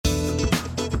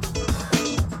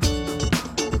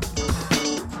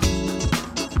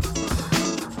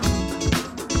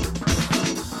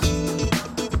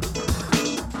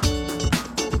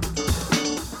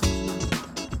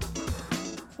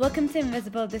to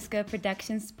Invisible Disco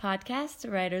Productions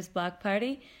podcast, Writer's Block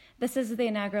Party. This is the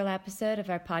inaugural episode of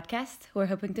our podcast. We're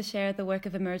hoping to share the work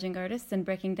of emerging artists and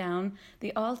breaking down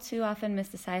the all too often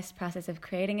mysticized process of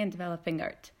creating and developing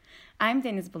art. I'm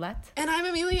Denise Boulette. And I'm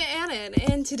Amelia Annan.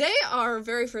 And today our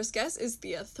very first guest is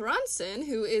Thea Thronson,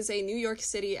 who is a New York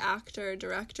City actor,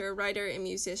 director, writer, and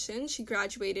musician. She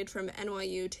graduated from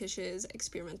NYU Tish's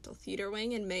Experimental Theater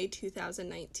Wing in May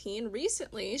 2019.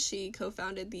 Recently, she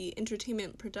co-founded the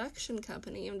entertainment production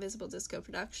company Invisible Disco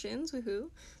Productions, woohoo,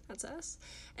 that's us,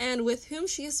 and with whom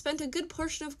she has spent a good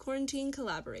portion of quarantine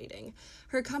collaborating.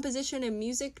 Her composition and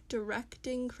music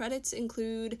directing credits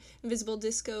include Invisible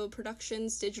Disco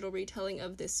Productions' digital retelling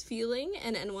of This Feeling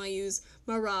and NYU's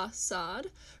Mara Saad.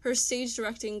 Her stage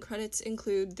directing credits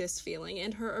include This Feeling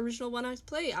and her original one-act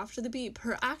play, After the Beep.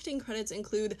 Her acting credits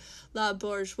include La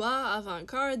Bourgeois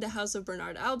Avant-Garde, The House of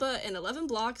Bernard Alba, and 11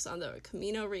 Blocks on the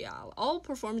Camino Real, all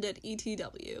performed at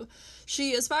ETW.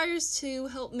 She aspires to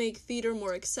help make theater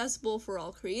more accessible for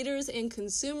all creators and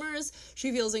consumers.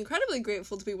 She feels incredibly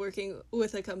grateful to be working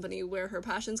with a company where her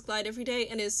passions collide every day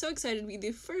and is so excited to be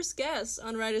the first guest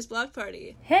on Writer's Block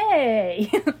Party.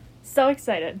 Hey! So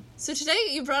excited. So today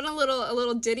you brought a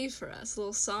little ditty for us, a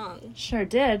little song. Sure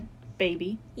did,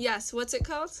 baby. Yes, what's it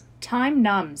called? Time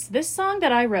Numbs. This song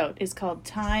that I wrote is called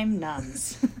Time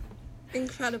Numbs.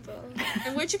 Incredible.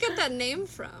 And where'd you get that name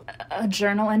from? A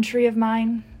journal entry of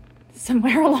mine,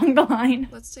 somewhere along the line.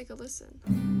 Let's take a listen.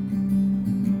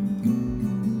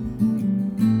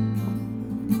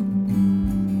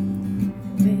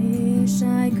 Wish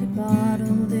I could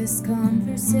bottle this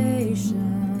conversation.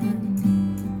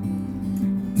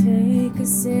 Take a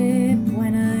sip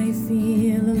when I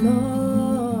feel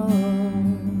alone.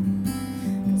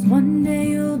 'Cause one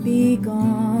day you'll be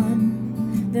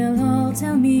gone. They'll all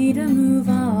tell me to move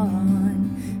on.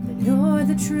 But you're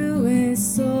the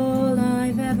truest soul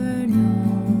I've ever known.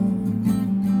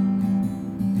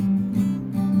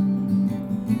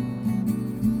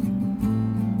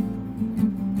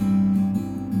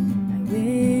 I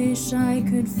wish I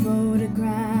could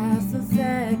photograph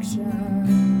affection.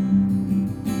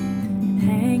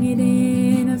 Hang it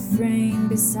in a frame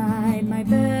beside my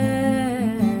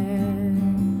bed.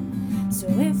 So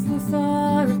if we're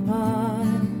far apart,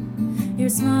 your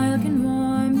smile can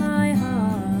warm my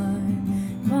heart,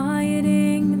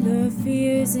 quieting the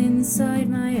fears inside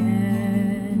my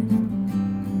head.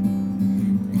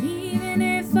 But even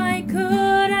if I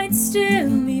could, I'd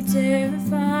still be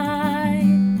terrified,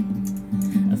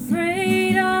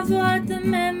 afraid of what the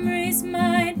memories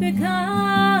might become.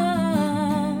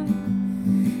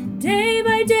 Day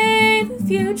by day, the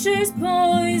future's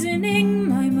poisoning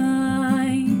my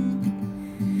mind.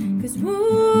 'Cause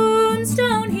wounds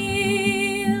don't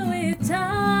heal with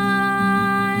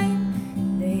time,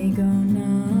 they go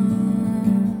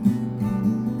numb.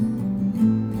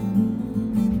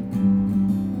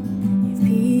 If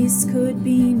peace could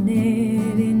be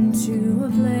knit into a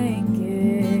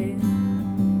blanket,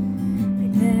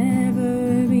 I'd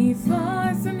never be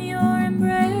far from your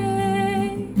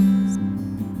embrace.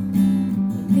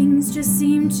 Things just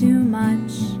seem too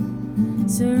much,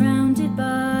 surrounded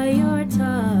by your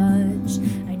touch.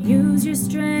 I'd use your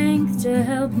strength to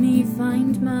help me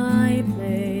find my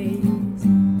place.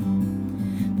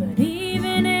 But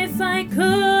even if I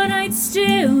could, I'd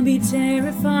still be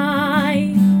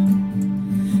terrified,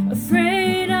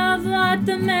 afraid of what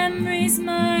the memories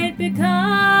might become.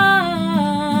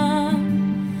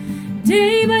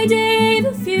 Day by day,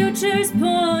 the future's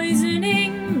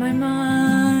poisoning my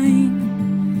mind.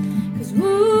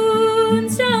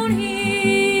 Wounds don't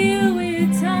heal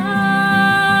with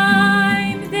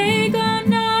time, they go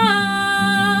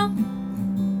numb.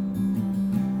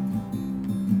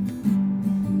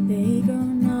 They go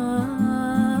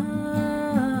numb.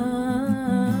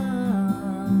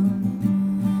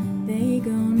 They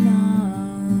go numb.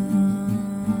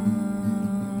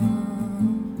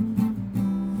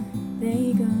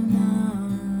 They go numb.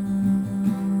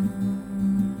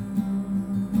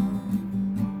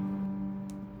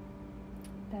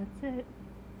 It.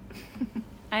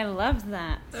 I loved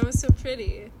that. That was so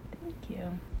pretty. Thank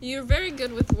you. You're very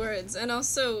good with words, and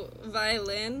also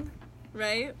violin,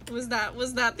 right? Was that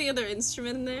the other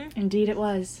instrument in there? Indeed it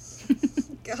was.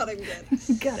 God, I'm good.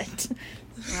 Got it.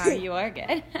 Wow, you are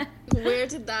good. Where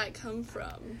did that come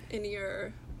from in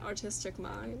your artistic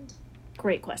mind?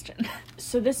 Great question.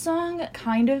 So this song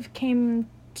kind of came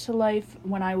to life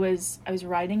when I was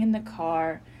riding in the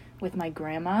car with my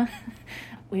grandma.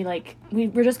 We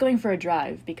were just going for a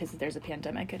drive because there's a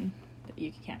pandemic and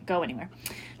you can't go anywhere.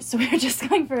 So we were just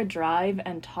going for a drive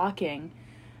and talking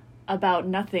about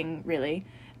nothing really.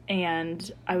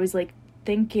 And I was like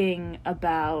thinking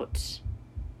about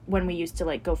when we used to,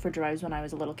 like, go for drives when I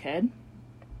was a little kid.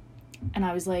 And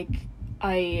I was like,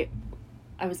 I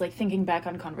was, like, thinking back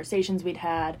on conversations we'd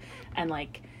had and,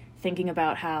 like, thinking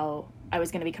about how I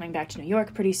was going to be coming back to New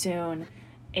York pretty soon,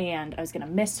 and I was going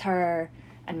to miss her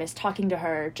and miss talking to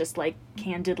her just, like,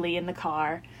 candidly in the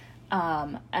car.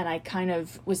 And I kind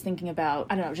of was thinking about,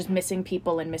 I don't know, just missing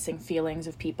people and missing feelings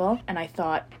of people. And I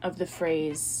thought of the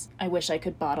phrase, I wish I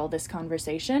could bottle this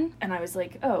conversation. And I was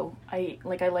like, oh, I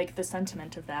like the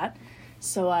sentiment of that.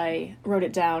 So I wrote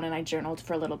it down and I journaled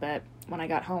for a little bit when I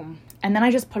got home. And then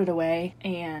I just put it away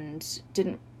and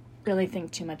didn't really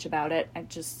think too much about it. I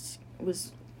just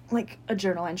was like a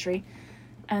journal entry.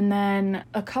 And then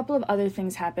a couple of other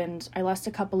things happened. I lost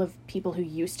a couple of people who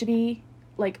used to be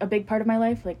like a big part of my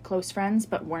life, like close friends,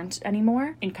 but weren't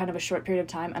anymore in kind of a short period of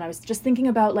time. And I was just thinking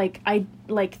about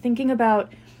thinking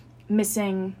about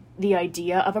missing the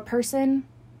idea of a person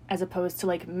as opposed to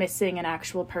like missing an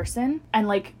actual person, and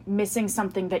like missing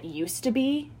something that used to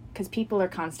be, because people are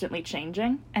constantly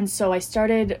changing. And so I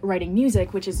started writing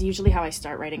music, which is usually how I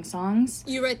start writing songs.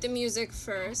 You write the music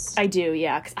first? I do,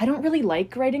 yeah, because I don't really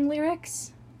like writing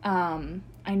lyrics.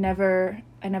 I never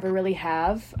really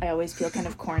have. I always feel kind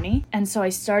of corny. And so I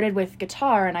started with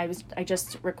guitar, and I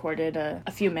just recorded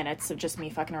a few minutes of just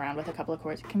me fucking around with a couple of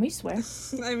chords. Can we swear?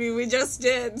 I mean, we just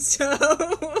did, so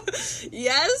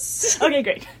yes. Okay,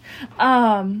 great.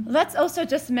 Let's also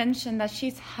just mention that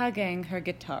she's hugging her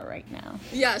guitar right now.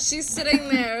 Yeah, she's sitting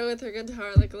there with her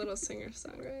guitar like a little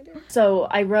singer-songwriter. So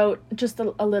I wrote just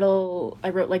I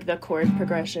wrote like the chord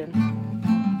progression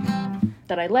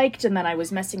that I liked, and then I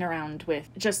was messing around with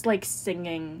just like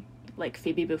singing like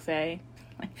Phoebe Buffay,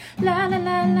 like la la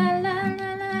la la la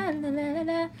la la la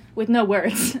la, with no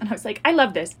words. And I was like, I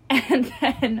love this. And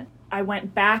then I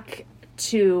went back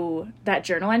to that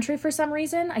journal entry for some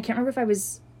reason. I can't remember if I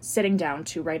was sitting down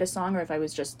to write a song or if I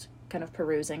was just kind of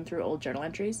perusing through old journal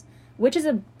entries, which is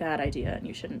a bad idea and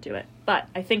you shouldn't do it. But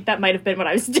I think that might have been what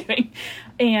I was doing.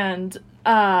 And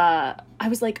I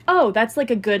was like, oh, that's like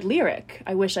a good lyric.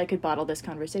 I wish I could bottle this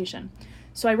conversation.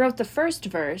 So I wrote the first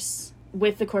verse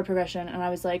with the chord progression, and I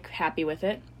was like happy with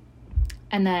it.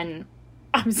 And then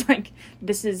I was like,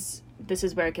 this is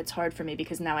where it gets hard for me,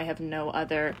 because now I have no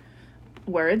other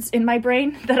words in my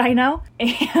brain that I know,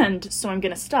 and so I'm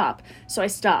gonna stop. So I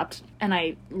stopped and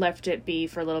I left it be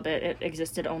for a little bit. It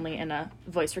existed only in a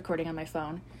voice recording on my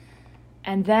phone.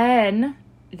 And then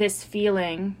this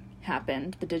feeling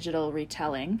happened, the digital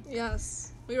retelling.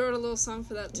 Yes, we wrote a little song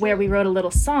for that too. Where we wrote a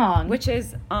little song, which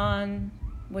is on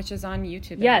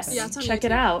YouTube. Yes, yeah, it's on check YouTube.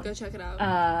 it out. Go check it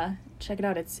out. Check it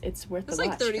out. It's worth the watch. It's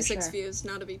like 36 sure. views,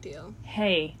 not a big deal.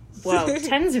 Hey, whoa,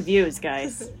 tens of views,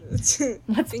 guys.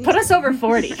 Let's put us over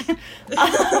 40.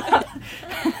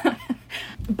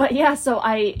 But yeah, so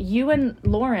you and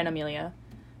Lauren, Amelia,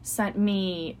 sent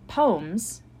me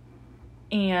poems,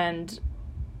 and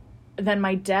then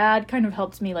my dad kind of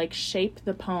helped me like shape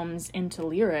the poems into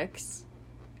lyrics.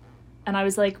 And I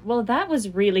was like, well, that was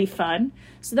really fun.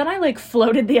 So then I like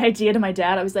floated the idea to my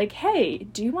dad. I was like, hey,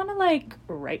 do you want to like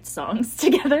write songs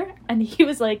together? And he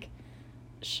was like,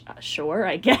 sure,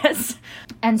 I guess.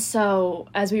 And so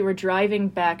as we were driving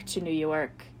back to New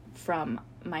York from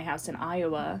my house in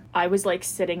Iowa, I was like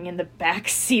sitting in the back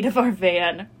seat of our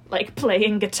van, like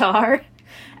playing guitar.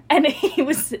 And he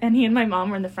and my mom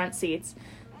were in the front seats,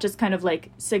 just kind of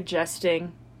like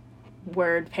suggesting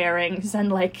word pairings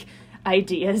and like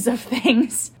ideas of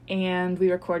things. And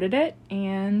we recorded it,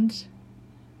 and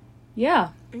yeah.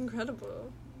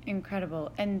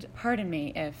 Incredible. And pardon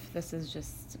me if this is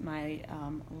just my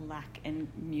lack in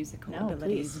musical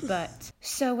abilities, please. But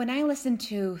so when I listen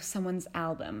to someone's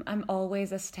album, I'm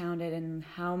always astounded in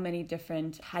how many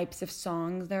different types of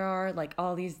songs there are, like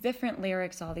all these different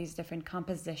lyrics, all these different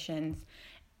compositions,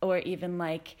 or even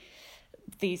like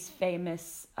these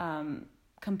famous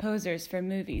composers for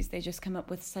movies. They just come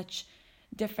up with such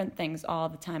different things all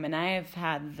the time. And I have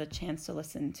had the chance to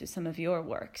listen to some of your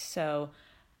work, so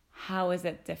how is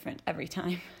it different every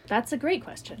time? That's a great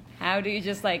question. How do you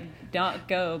just like not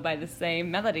go by the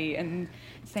same melody and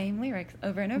same lyrics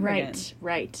over and over again?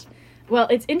 Right. Well,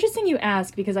 it's interesting you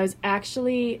ask, because I was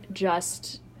actually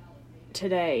just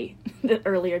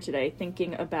earlier today,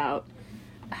 thinking about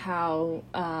how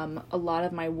a lot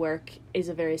of my work is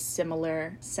a very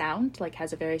similar sound, like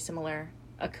has a very similar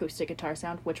acoustic guitar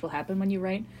sound, which will happen when you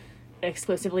write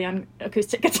exclusively on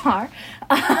acoustic guitar.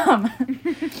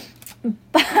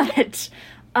 But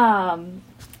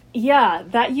yeah,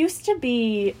 that used to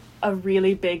be a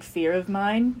really big fear of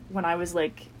mine when I was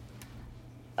like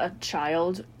a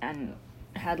child and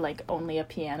had like only a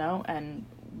piano and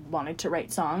wanted to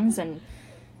write songs, and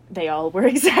they all were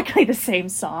exactly the same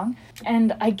song.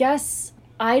 And I guess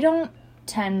I don't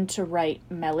tend to write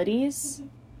melodies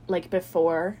like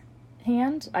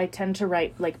beforehand. I tend to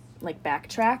write like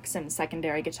backtracks and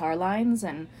secondary guitar lines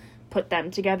and put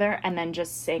them together and then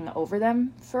just sing over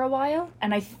them for a while.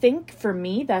 And I think for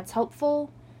me that's helpful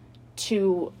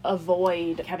to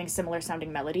avoid having similar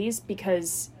sounding melodies,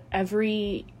 because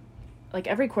every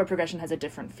chord progression has a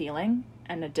different feeling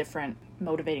and a different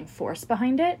motivating force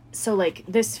behind it. So like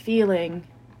this feeling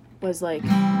was like,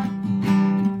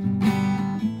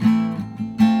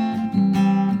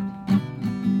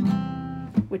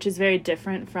 which is very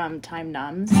different from Time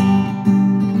Numbs.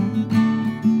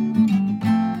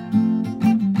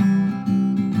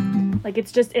 Like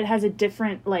it's just, it has a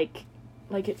different like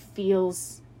it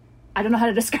feels, I don't know how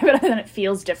to describe it other than it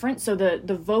feels different. So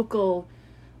the vocal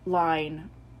line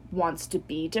wants to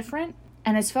be different.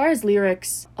 And as far as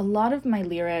lyrics, a lot of my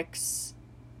lyrics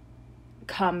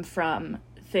come from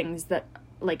things that,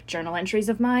 like journal entries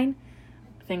of mine,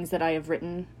 things that I have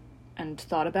written and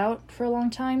thought about for a long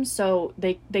time. So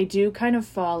they do kind of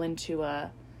fall into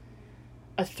a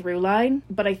through line.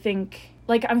 But I think,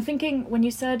 like, I'm thinking, when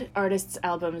you said artists'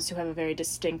 albums who have a very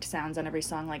distinct sounds on every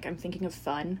song, like, I'm thinking of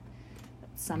Fun,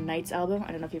 Some Nights album.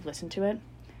 I don't know if you've listened to it.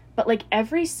 But, like,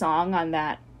 every song on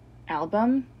that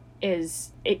album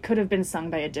it could have been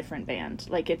sung by a different band.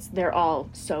 Like, they're all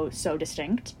so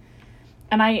distinct.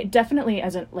 And I definitely,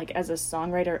 as a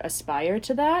songwriter, aspire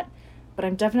to that, but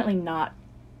I'm definitely not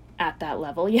at that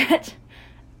level yet.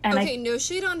 And okay, no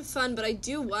shade on Fun, but I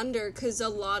do wonder, because a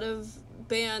lot of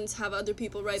bands have other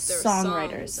people write their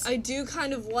songwriters. Songs. I do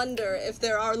kind of wonder if they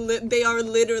are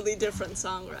literally different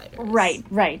songwriters.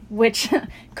 Right, which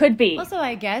could be. Also,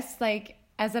 I guess, like,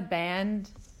 as a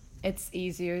band, it's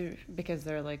easier because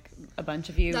they're like a bunch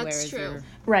of you, That's whereas true. you're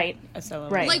right a solo.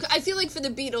 Right. Like, I feel like for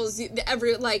the Beatles,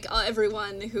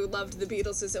 everyone who loved the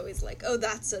Beatles is always like, oh,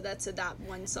 that's that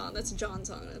one song, that's a John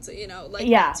song, that's a,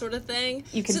 that sort of thing.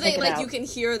 You can so pick they it like out. You can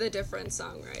hear the different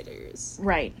songwriters.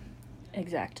 Right,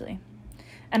 exactly.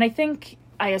 And I think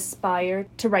I aspire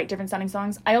to write different sounding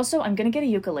songs. I'm gonna get a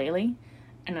ukulele,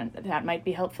 and that might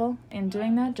be helpful in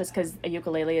doing that, just because a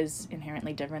ukulele is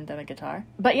inherently different than a guitar.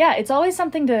 But yeah, it's always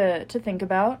something to think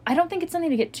about. I don't think it's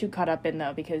something to get too caught up in,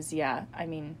 though, because, yeah, I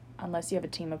mean, unless you have a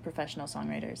team of professional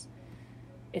songwriters,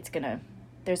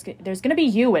 there's gonna be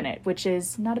you in it, which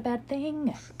is not a bad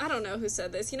thing. I don't know who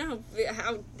said this. You know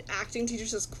how acting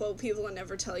teachers just quote people and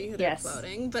never tell you who they're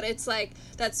quoting? But it's like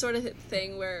that sort of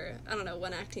thing where, I don't know,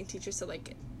 one acting teacher said,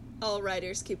 like, all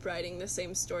writers keep writing the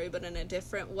same story but in a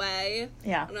different way.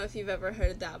 Yeah. I don't know if you've ever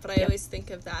heard that, but I always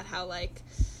think of that, how, like,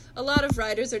 a lot of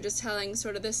writers are just telling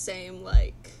sort of the same,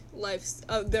 like,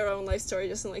 their own life story,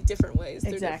 just in, like, different ways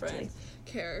through different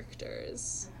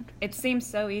characters. It seems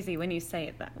so easy when you say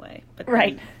it that way, but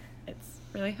right. It's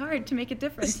really hard to make a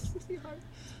difference.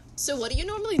 So what do you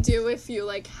normally do if you,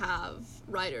 like, have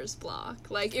writer's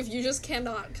block? Like, if you just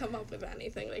cannot come up with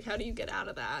anything, like, how do you get out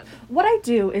of that? What I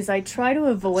do is I try to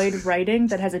avoid writing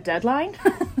that has a deadline.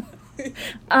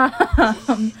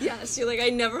 Yes, you're like, I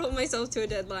never hold myself to a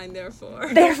deadline,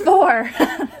 therefore.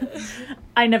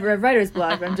 I never have writer's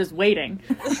block, I'm just waiting.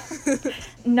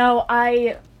 No,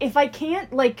 if I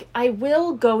can't, like, I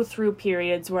will go through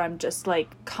periods where I'm just,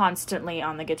 like, constantly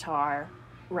on the guitar,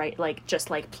 right, like, just,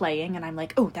 like, playing, and I'm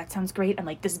like, oh, that sounds great, and,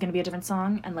 like, this is gonna be a different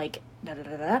song, and, like,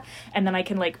 da-da-da-da, and then I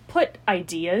can, like, put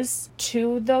ideas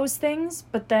to those things,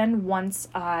 but then once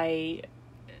I,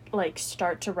 like,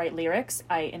 start to write lyrics,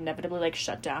 I inevitably, like,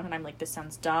 shut down, and I'm like, this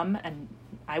sounds dumb, and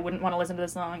I wouldn't want to listen to the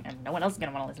song, and no one else is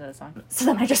gonna want to listen to the song, so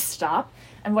then I just stop,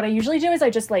 and what I usually do is I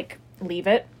just, like, leave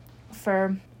it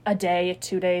for a day,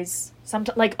 2 days,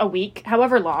 sometimes, like, a week,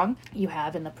 however long you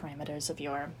have in the parameters of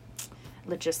your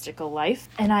logistical life,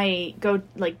 and I go,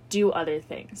 like, do other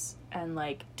things, and,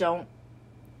 like, don't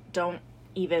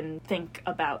even think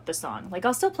about the song. Like,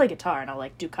 I'll still play guitar and I'll,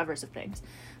 like, do covers of things,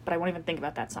 but I won't even think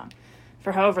about that song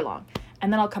for however long,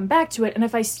 and then I'll come back to it, and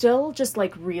if I still just,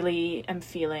 like, really am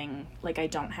feeling like I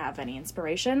don't have any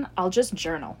inspiration, I'll just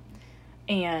journal.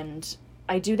 And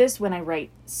I do this when I write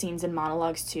scenes and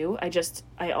monologues too.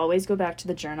 I always go back to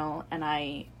the journal and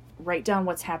I write down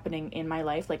what's happening in my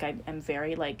life. Like, I am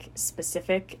very, like,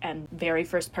 specific and very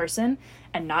first person,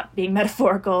 and not being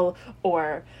metaphorical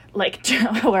or, like,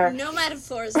 or no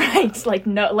metaphors. Right, like,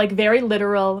 no, like, very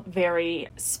literal, very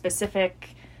specific,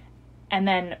 and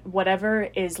then whatever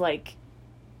is, like,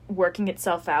 working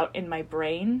itself out in my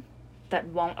brain that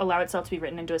won't allow itself to be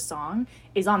written into a song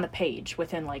is on the page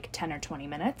within, like, 10 or 20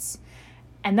 minutes.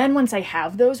 And then once I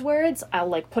have those words, I'll,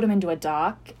 like, put them into a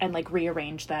doc and, like,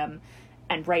 rearrange them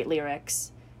and write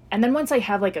lyrics. And then once I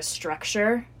have, like, a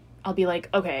structure I'll be like,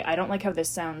 okay, I don't like how this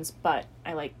sounds, but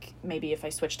I like maybe if I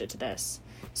switched it to this.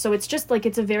 So it's just like,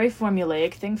 it's a very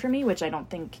formulaic thing for me, which I don't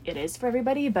think it is for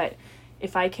everybody, but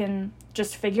if I can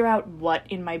just figure out what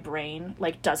in my brain,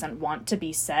 like, doesn't want to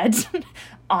be said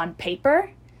on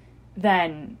paper,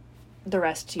 then the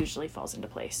rest usually falls into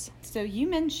place. So you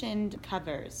mentioned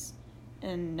covers,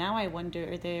 and now I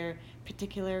wonder, are there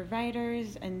particular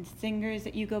writers and singers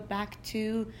that you go back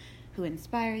to who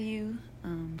inspire you?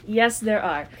 Yes, there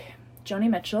are. Joni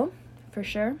Mitchell, for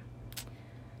sure.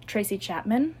 Tracy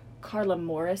Chapman, Carla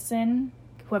Morrison,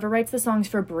 whoever writes the songs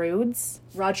for Broods,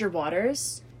 Roger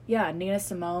Waters, yeah, Nina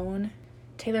Simone,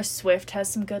 Taylor Swift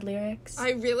has some good lyrics.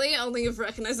 I really only have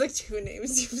recognized like 2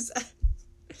 names you've said.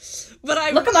 But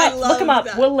I look them I up. love Look them up.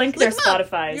 that. We'll link their Look 'em up.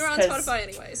 Spotify's. You're on 'cause Spotify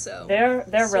anyway, so they're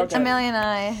real good. Amelia and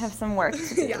I have some work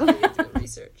to do. yeah, we need to do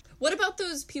research. What about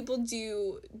those people do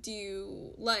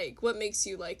you like? What makes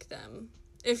you like them?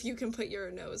 If you can put your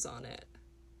nose on it.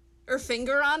 Or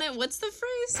finger on it? What's the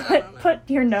phrase? I don't know. Put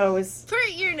your nose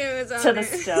Put your nose on to it. the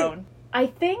stone. I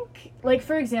think, like,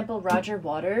 for example, Roger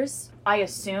Waters, I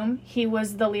assume he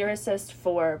was the lyricist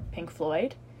for Pink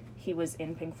Floyd. He was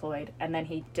in Pink Floyd, and then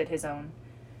he did his own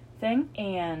thing.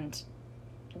 And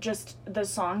just the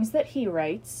songs that he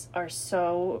writes are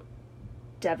so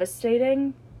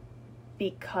devastating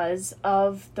because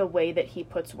of the way that he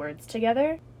puts words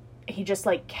together. He just,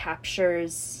 like,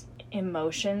 captures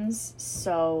emotions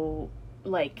so,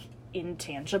 like,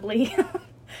 intangibly.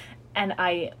 And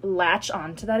I latch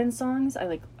onto that in songs.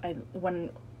 When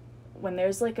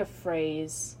there's like a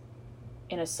phrase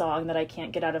in a song that I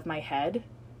can't get out of my head,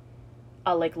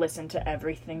 I'll like listen to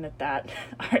everything that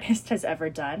artist has ever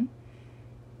done,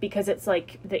 because it's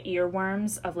like the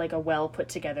earworms of like a well put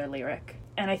together lyric.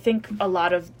 And I think a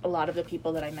lot of the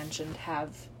people that I mentioned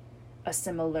have a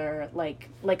similar like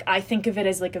I think of it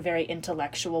as like a very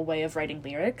intellectual way of writing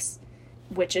lyrics,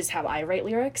 which is how I write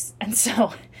lyrics. And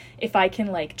so if I can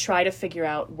like try to figure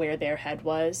out where their head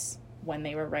was when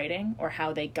they were writing, or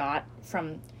how they got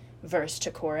from verse to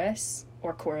chorus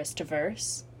or chorus to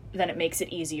verse, then it makes it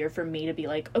easier for me to be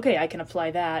like, okay, I can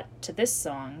apply that to this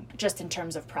song just in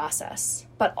terms of process.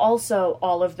 But also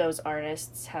all of those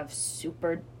artists have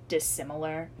super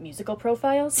dissimilar musical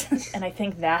profiles. And I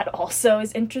think that also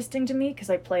is interesting to me because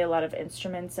I play a lot of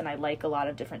instruments and I like a lot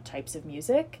of different types of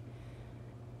music.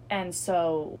 And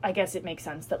so I guess it makes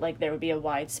sense that like there would be a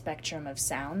wide spectrum of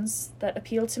sounds that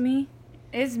appeal to me.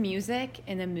 Is music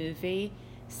in a movie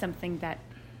something that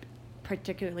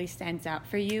particularly stands out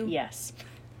for you? Yes.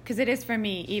 Because it is for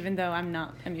me, even though I'm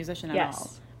not a musician at all.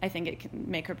 I think it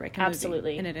can make or break a movie.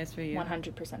 Absolutely. And it is for you.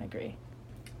 100% agree.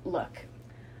 Look,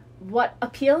 what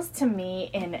appeals to me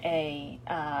in a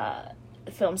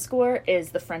film score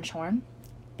is the French horn,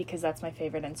 because that's my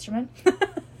favorite instrument.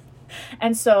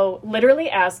 And so, literally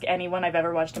ask anyone I've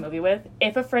ever watched a movie with,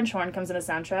 if a French horn comes in a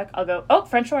soundtrack, I'll go, oh,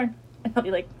 French horn. And I'll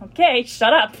be like, okay,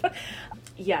 shut up.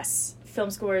 Yes, film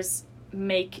scores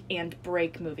make and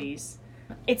break movies.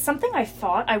 It's something I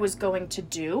thought I was going to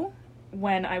do.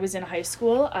 When I was in high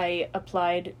school, I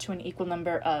applied to an equal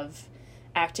number of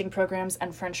acting programs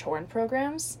and French horn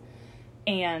programs.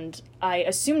 And I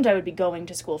assumed I would be going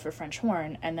to school for French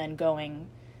horn and then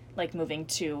moving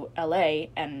to LA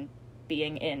and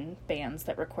being in bands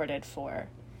that recorded for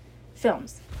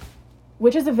films,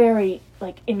 which is a very,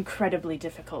 incredibly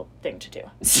difficult thing to do.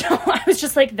 So I was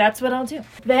just like, that's what I'll do.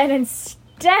 Then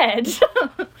instead,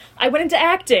 I went into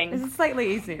acting. This is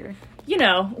slightly easier.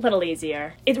 A little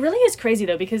easier. It really is crazy,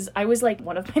 though, because I was,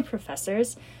 one of my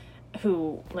professors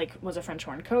who, was a French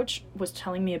horn coach was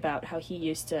telling me about how he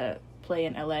used to play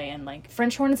in LA, and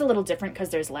French horn is a little different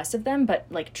because there's less of them, but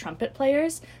trumpet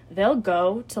players, they'll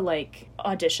go to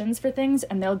auditions for things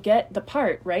and they'll get the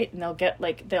part, right? And they'll get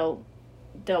they'll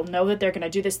know that they're going to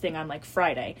do this thing on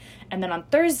Friday, and then on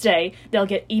Thursday they'll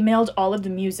get emailed all of the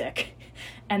music,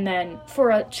 and then for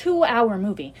a 2-hour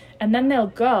movie, and then they'll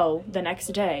go the next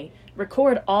day,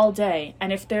 record all day,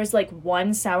 and if there's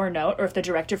one sour note, or if the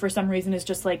director for some reason is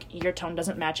just your tone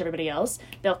doesn't match everybody else,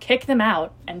 they'll kick them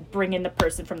out and bring in the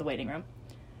person from the waiting room.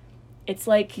 It's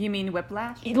You mean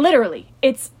Whiplash? Literally.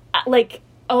 It's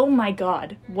oh my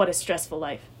god, what a stressful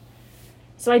life.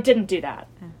 So I didn't do that.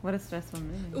 What a stressful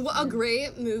movie. Well, a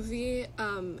great movie.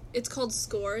 It's called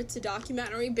Score. It's a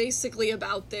documentary basically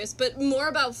about this, but more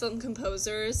about film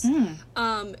composers.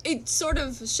 It sort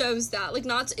of shows that,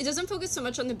 it doesn't focus so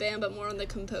much on the band, but more on the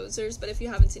composers. But if you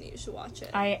haven't seen it, you should watch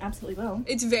it. I absolutely will.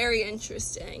 It's very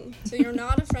interesting. So you're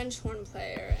not a French horn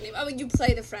player. You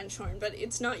play the French horn, but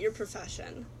it's not your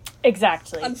profession.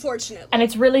 Exactly. Unfortunately. And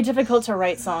it's really difficult to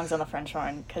write songs on the French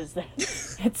horn because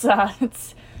it's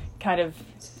kind of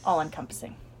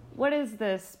all-encompassing. what is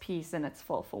this piece in its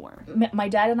full form? My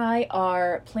dad and I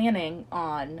are planning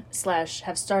on /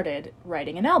 have started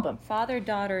writing an album.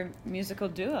 Father-daughter musical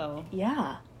duo.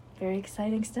 Yeah, very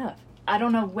exciting stuff. I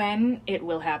don't know when it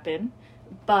will happen,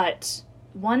 but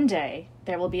one day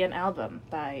there will be an album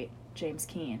by James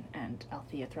Keane and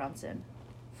Althea Thronson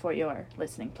for your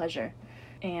listening pleasure.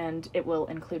 And it will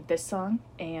include this song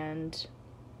and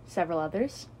several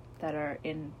others that are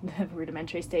in the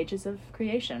rudimentary stages of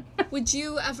creation. Would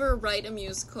you ever write a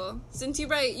musical? Since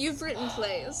you've written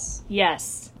plays.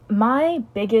 Yes. My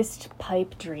biggest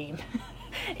pipe dream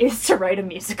is to write a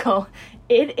musical.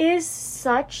 It is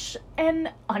such an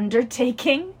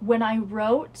undertaking. When I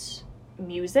wrote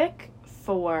music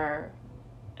for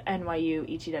NYU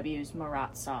ETW's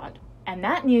Marat Sod, and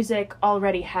that music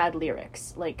already had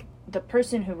lyrics. Like, the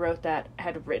person who wrote that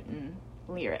had written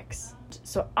lyrics.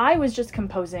 So I was just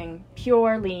composing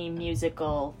purely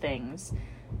musical things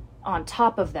on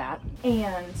top of that.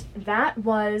 And that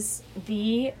was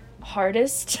the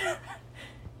hardest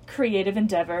creative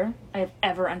endeavor I've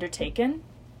ever undertaken.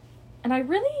 And I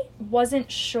really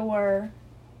wasn't sure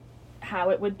how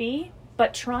it would be,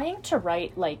 but trying to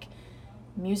write, like,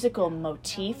 musical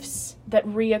motifs that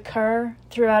reoccur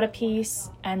throughout a piece,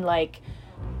 and, like,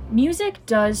 music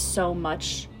does so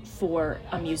much for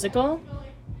a musical,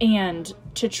 and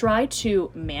to try to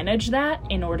manage that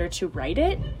in order to write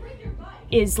it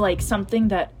is, like, something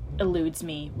that eludes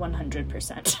me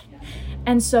 100%.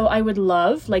 And so I would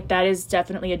love, like, that is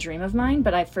definitely a dream of mine,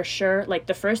 but I for sure, like,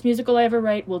 the first musical I ever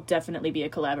write will definitely be a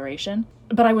collaboration.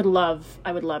 But I would love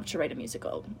to write a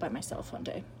musical by myself one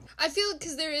day. I feel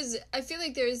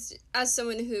like there's, as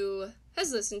someone who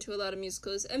has listened to a lot of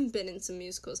musicals and been in some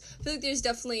musicals, I feel like there's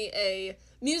definitely a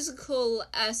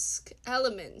musical-esque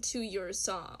element to your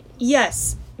song.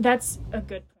 Yes, that's a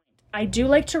good point. I do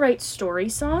like to write story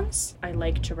songs. I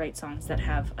like to write songs that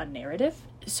have a narrative.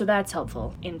 So that's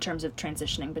helpful in terms of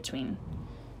transitioning between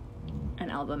an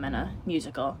album and a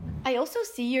musical. I also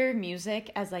see your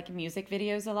music as, like, music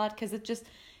videos a lot, because it just,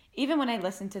 even when I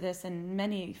listen to this and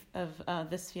many of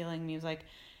This Feeling music,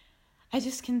 I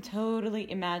just can totally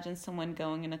imagine someone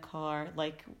going in a car,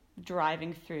 like,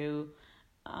 driving through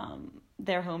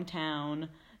their hometown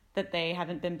that they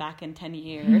haven't been back in 10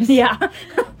 years. Yeah.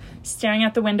 Staring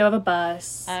out the window of a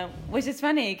bus. Which is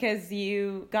funny, because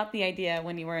you got the idea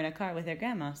when you were in a car with your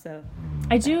grandma, so...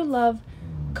 I do love...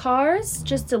 Cars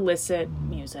just elicit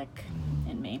music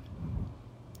in me.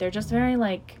 They're just very,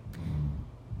 like...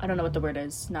 I don't know what the word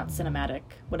is. Not cinematic.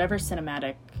 Whatever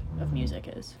cinematic of music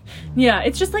is. Yeah,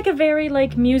 it's just like a very,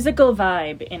 like, musical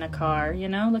vibe in a car, you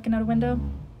know? Looking out a window.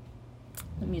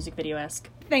 Music video-esque.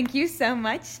 Thank you so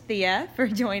much, Thea, for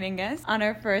joining us on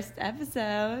our first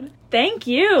episode. Thank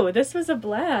you. This was a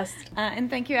blast. And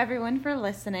thank you, everyone, for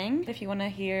listening. If you want to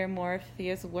hear more of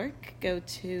Thea's work, go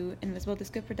to Invisible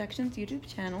Disco Productions YouTube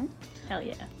channel. Hell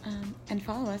yeah. And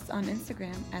follow us on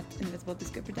Instagram at Invisible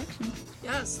Disco Productions.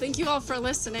 Yes, thank you all for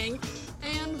listening,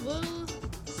 and we'll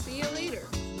see you later.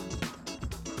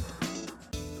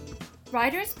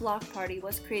 Writer's Block Party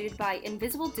was created by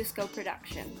Invisible Disco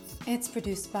Productions. It's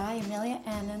produced by Amelia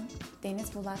Annan, Dana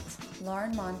Zvulat,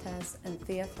 Lauren Montez, and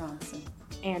Thea Thronson.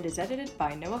 And is edited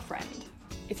by Noah Friend.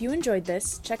 If you enjoyed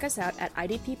this, check us out at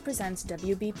IDP Presents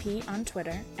WBP on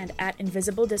Twitter and at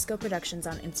Invisible Disco Productions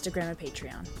on Instagram and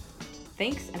Patreon.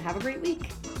 Thanks, and have a great week.